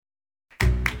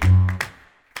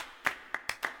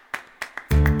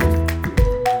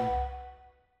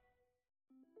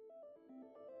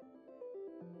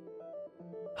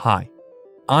Hi,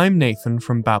 I'm Nathan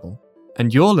from Babbel,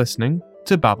 and you're listening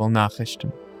to Babbel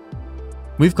Nachrichten.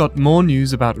 We've got more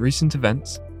news about recent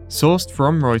events, sourced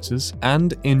from Reuters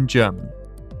and in German.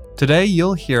 Today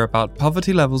you'll hear about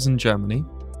poverty levels in Germany,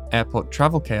 airport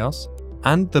travel chaos,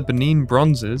 and the Benin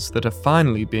bronzes that are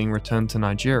finally being returned to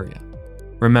Nigeria.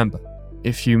 Remember,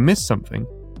 if you missed something,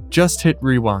 just hit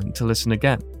rewind to listen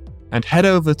again, and head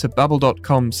over to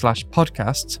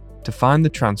babbel.com/podcasts to find the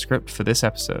transcript for this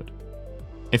episode.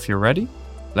 If you're ready,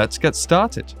 let's get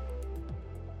started.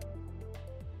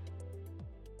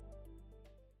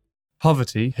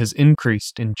 Poverty has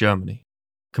increased in Germany.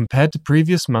 Compared to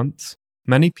previous months,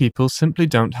 many people simply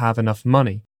don't have enough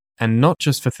money, and not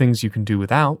just for things you can do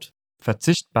without,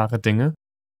 verzichtbare Dinge,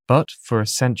 but for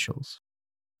essentials.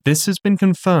 This has been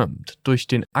confirmed durch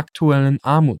den aktuellen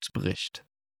Armutsbericht,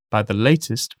 by the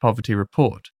latest poverty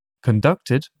report,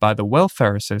 conducted by the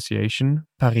welfare association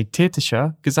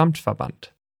Paritätischer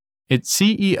Gesamtverband. Its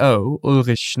CEO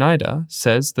Ulrich Schneider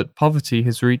says that poverty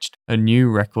has reached a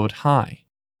new record high,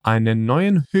 einen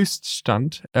neuen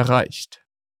Höchststand erreicht.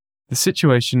 The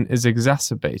situation is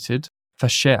exacerbated,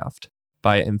 verschärft,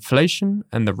 by inflation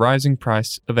and the rising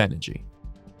price of energy.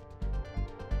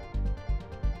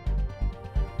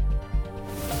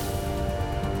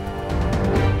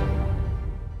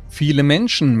 Viele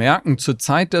Menschen merken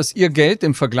zurzeit, dass ihr Geld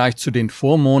im Vergleich zu den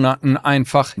Vormonaten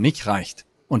einfach nicht reicht.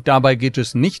 Und dabei geht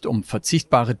es nicht um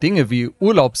verzichtbare Dinge wie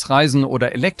Urlaubsreisen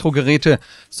oder Elektrogeräte,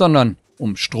 sondern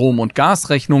um Strom- und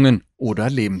Gasrechnungen oder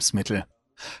Lebensmittel.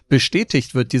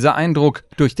 Bestätigt wird dieser Eindruck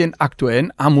durch den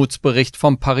aktuellen Armutsbericht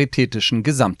vom Paritätischen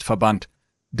Gesamtverband.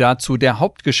 Dazu der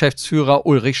Hauptgeschäftsführer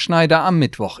Ulrich Schneider am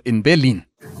Mittwoch in Berlin.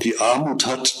 Die Armut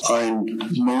hat einen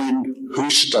neuen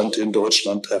Höchststand in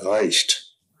Deutschland erreicht.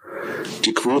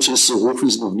 Die Quote ist so hoch,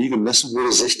 wie sie noch nie gemessen wurde,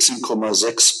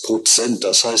 16,6%.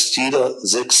 Das heißt, jeder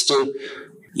Sechste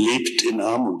lebt in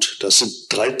Armut. Das sind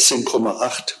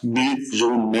 13,8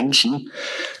 Millionen Menschen.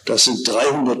 Das sind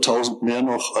 300.000 mehr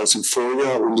noch als im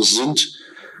Vorjahr und es sind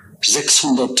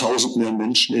 600.000 mehr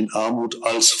Menschen in Armut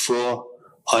als vor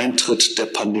Eintritt der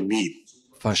Pandemie.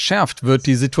 Verschärft wird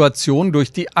die Situation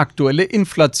durch die aktuelle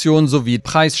Inflation sowie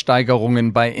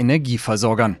Preissteigerungen bei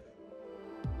Energieversorgern.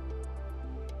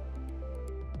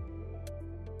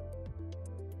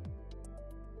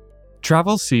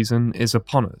 Travel season is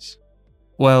upon us.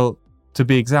 Well, to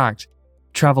be exact,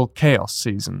 travel chaos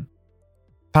season.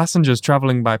 Passengers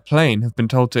traveling by plane have been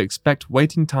told to expect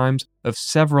waiting times of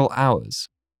several hours,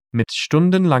 mit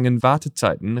stundenlangen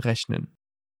Wartezeiten rechnen.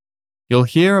 You'll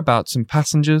hear about some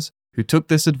passengers who took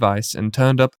this advice and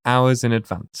turned up hours in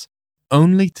advance,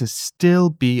 only to still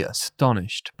be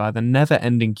astonished by the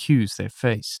never-ending queues they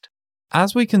faced.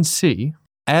 As we can see,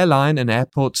 airline and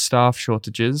airport staff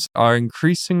shortages are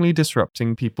increasingly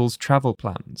disrupting people's travel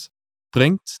plans,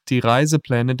 bringt die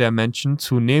Reisepläne der Menschen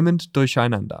zunehmend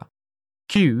durcheinander.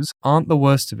 Queues aren't the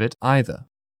worst of it either.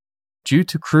 Due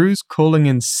to crews calling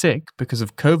in sick because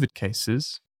of COVID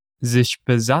cases, sich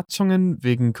Besatzungen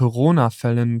wegen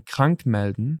Corona-Fällen krank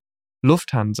melden,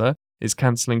 Lufthansa is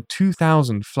cancelling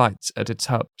 2,000 flights at its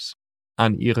hubs,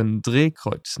 an ihren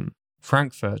Drehkreuzen,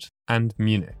 Frankfurt and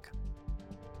Munich.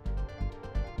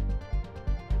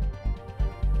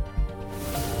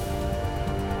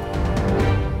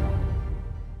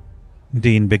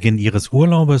 Den Beginn ihres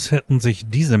Urlaubes hätten sich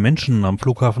diese Menschen am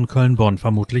Flughafen Köln-Bonn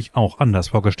vermutlich auch anders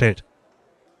vorgestellt.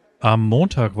 Am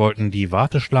Montag wollten die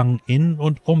Warteschlangen in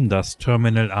und um das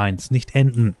Terminal 1 nicht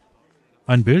enden.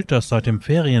 Ein Bild, das seit dem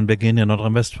Ferienbeginn in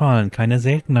Nordrhein-Westfalen keine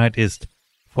Seltenheit ist.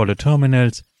 Volle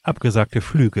Terminals, abgesagte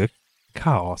Flüge,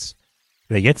 Chaos.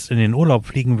 Wer jetzt in den Urlaub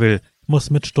fliegen will, muss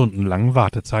mit stundenlangen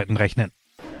Wartezeiten rechnen.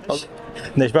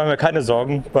 Ich mache mir keine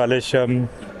Sorgen, weil ich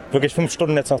wirklich 5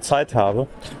 Stunden jetzt noch Zeit habe.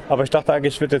 Aber ich dachte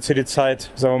eigentlich, ich würde jetzt hier die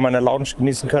Zeit, sagen wir mal, in der Lounge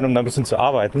genießen können, um da ein bisschen zu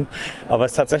arbeiten. Aber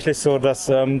es ist tatsächlich so, dass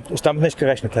ich damit nicht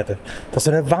gerechnet hätte. Das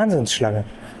ist eine Wahnsinnsschlange.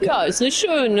 Ja, ist nicht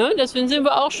schön, ne? Deswegen sind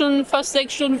wir auch schon fast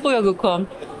 6 Stunden früher gekommen.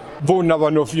 Wohnen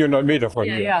aber nur 400 Meter von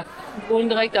hier. Ja, wohnen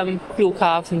direkt am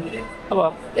Flughafen.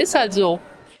 Aber ist halt so.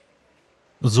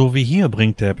 So wie hier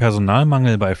bringt der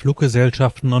Personalmangel bei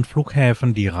Fluggesellschaften und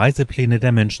Flughäfen die Reisepläne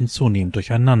der Menschen zunehmend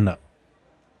durcheinander.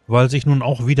 Weil sich nun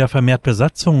auch wieder vermehrt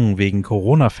Besatzungen wegen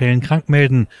Corona-Fällen krank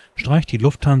melden, streicht die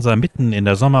Lufthansa mitten in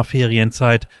der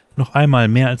Sommerferienzeit noch einmal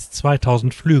mehr als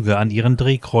 2000 Flüge an ihren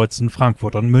Drehkreuzen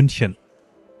Frankfurt und München.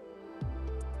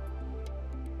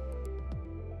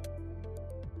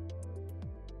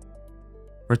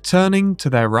 Returning to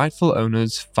their rightful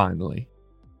owners finally.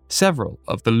 Several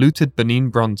of the looted Benin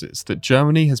bronzes that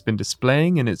Germany has been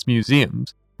displaying in its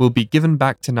museums will be given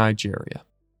back to Nigeria.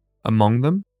 Among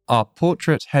them are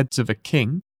portrait heads of a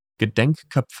king,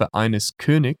 Gedenkköpfe eines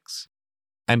Königs,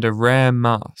 and a rare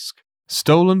mask,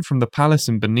 stolen from the palace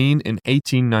in Benin in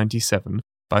 1897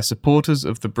 by supporters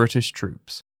of the British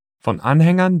troops, von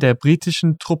Anhängern der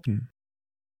britischen Truppen.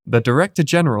 The Director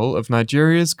General of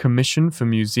Nigeria's Commission for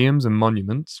Museums and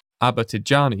Monuments, Abba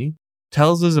Tijani,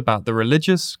 tells us about the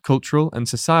religious, cultural, and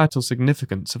societal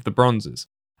significance of the bronzes,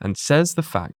 and says the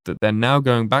fact that they're now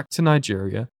going back to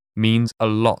Nigeria means a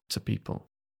lot to people.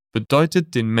 Bedeutet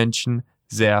den Menschen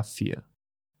sehr viel.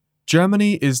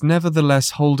 Germany is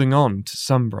nevertheless holding on to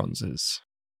some bronzes.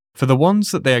 For the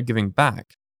ones that they are giving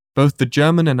back, both the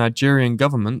German and Nigerian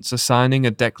governments are signing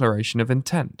a declaration of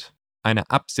intent, eine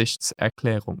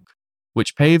Absichtserklärung,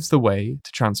 which paves the way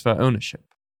to transfer ownership,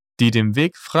 die den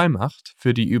Weg freimacht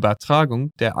für die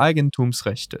Übertragung der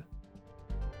Eigentumsrechte.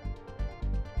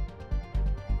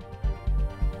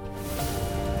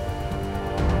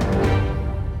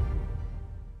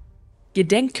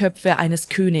 Gedenkköpfe eines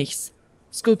Königs,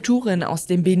 Skulpturen aus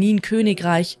dem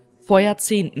Benin-Königreich, vor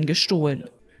Jahrzehnten gestohlen.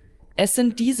 Es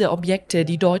sind diese Objekte,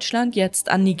 die Deutschland jetzt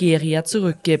an Nigeria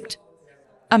zurückgibt.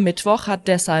 Am Mittwoch hat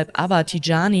deshalb Abba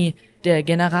Tijani, der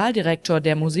Generaldirektor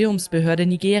der Museumsbehörde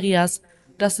Nigerias,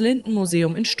 das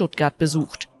Lindenmuseum in Stuttgart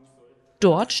besucht.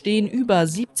 Dort stehen über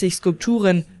 70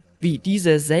 Skulpturen, wie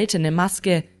diese seltene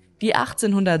Maske, die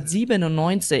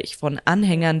 1897 von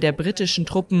Anhängern der britischen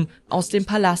Truppen aus dem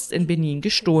Palast in Benin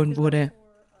gestohlen wurde.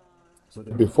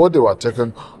 Before they were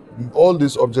taken, all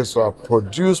these objects were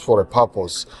produced for a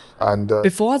purpose.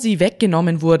 Bevor sie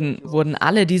weggenommen wurden, wurden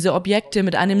alle diese Objekte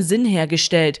mit einem Sinn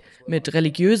hergestellt, mit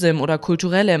religiösem oder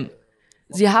kulturellem.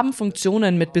 Sie haben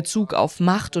Funktionen mit Bezug auf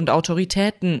Macht und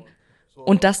Autoritäten.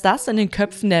 Und dass das in den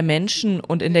Köpfen der Menschen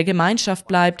und in der Gemeinschaft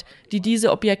bleibt, die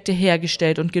diese Objekte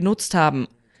hergestellt und genutzt haben.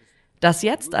 Dass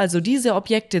jetzt also diese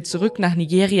Objekte zurück nach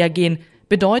Nigeria gehen,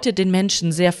 bedeutet den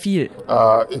Menschen sehr viel.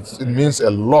 It means a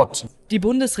lot. Die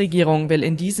Bundesregierung will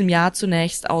in diesem Jahr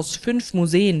zunächst aus 5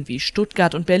 Museen wie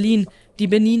Stuttgart und Berlin die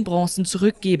Benin-Bronzen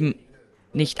zurückgeben.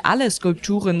 Nicht alle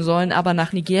Skulpturen sollen aber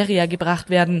nach Nigeria gebracht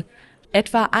werden.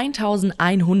 Etwa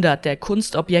 1100 der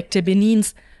Kunstobjekte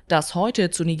Benins, das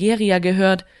heute zu Nigeria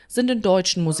gehört, sind in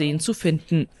deutschen Museen zu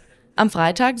finden. Am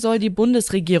Freitag soll die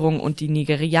Bundesregierung und die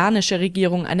nigerianische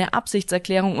Regierung eine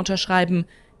Absichtserklärung unterschreiben,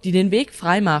 die den Weg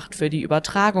freimacht für die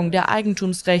Übertragung der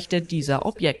Eigentumsrechte dieser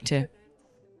Objekte.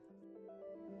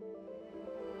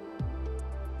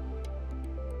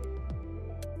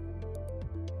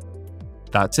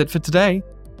 That's it for today.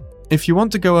 If you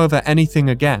want to go over anything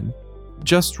again,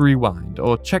 just rewind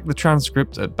or check the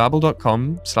transcript at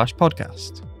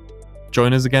babbel.com/podcast.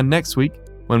 Join us again next week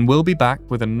when we'll be back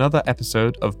with another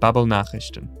episode of Babbel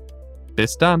Nachrichten.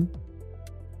 Bis dann!